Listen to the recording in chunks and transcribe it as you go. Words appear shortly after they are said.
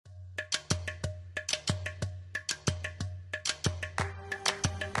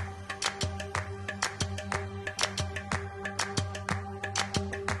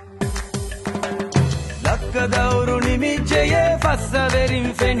ලක්කදවුරු නිමිජයේ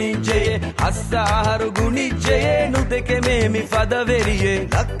ෆස්සවෙරින් ෆෙනිජයේ හස්සාහරු ගුනිජයේ නුදෙකෙමේ මිෆදවෙරියේ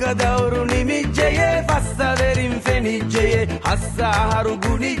ලක්කදවුරු නිමිජයේ ෆස්සවෙරින් ෆෙනිජයේ හස්සාහරු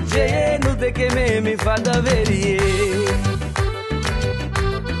ගුනිජයේ නුදෙකෙමේ මිෆදවෙරියේ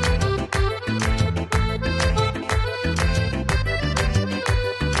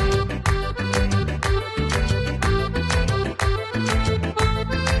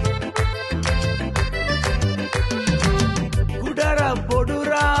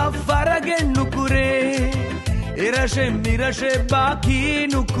Mirashe baki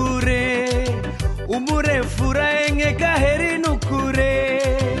nukure umure furaeng eka heri nukure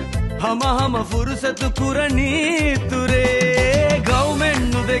hama fursatu kurani ture government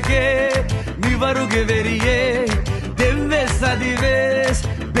nudeke mivaruge veriye devve sadives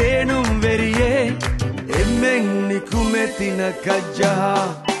benum veriye emmen nikumetina kajja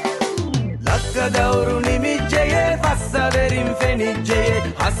ලක්කදවුරු නිමිජයේ ෆස්සවෙරින් ෆෙනිජයේ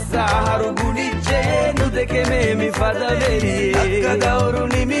හස්සාහරු ගුනිජයේ නුදෙකෙමේ මිෆදවෙරියේ ලක්කදවුරු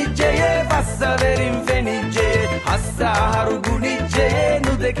නිමිජයේ ෆස්සවෙරින් ෆෙනිජයේ හස්සාහරු ගුනිජයේ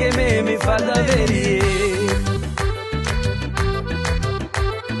නුදෙකෙමේ මිෆදවෙරියේ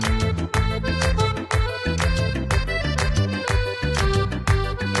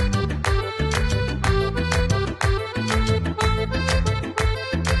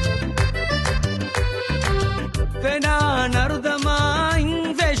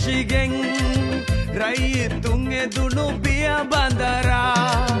Raitung edunu biya bandara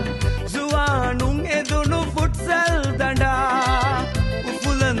Zuanung edunu futsal danda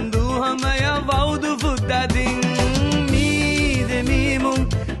Ufulandu hamaya vaudu fuddadin Meede meemum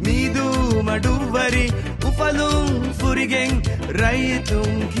Meedhoo Maduvvari Ufaaveri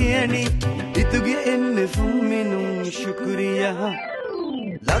Raitung kiyani ituge enne fumminum shukriya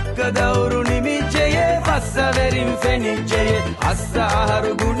ලක්කදවුරු නිමිජයේ ෆස්සවෙරින් ෆෙනිජයේ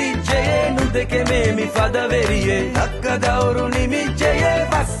හස්සාහරු ගුනිජයේ නුදෙකෙමේ මිෆදවෙරියේ ලක්කදවුරු නිමිජයේ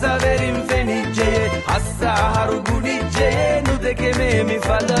ෆස්සවෙරින් ෆෙනිජයේ හස්සාහරු ගුනිජයේ නුදෙකෙමේ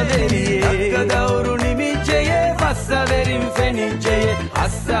මිෆදවෙරියේ ලක්කදවුරු නිමිජයේ ෆස්සවෙරින් ෆෙනිජයේ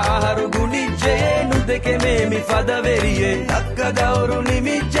හස්සාහරු ගුනිජයේ නුදෙකෙමේ මිෆදවෙරියේ ලක්කදවුරු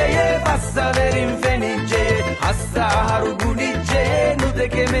නිමිජයේ ෆස්සවෙරින් ෆෙනිජයේ හස්සාහරු ගුනිජයේ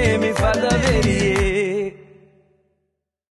නුදෙකෙමේ මිෆදවෙරියේ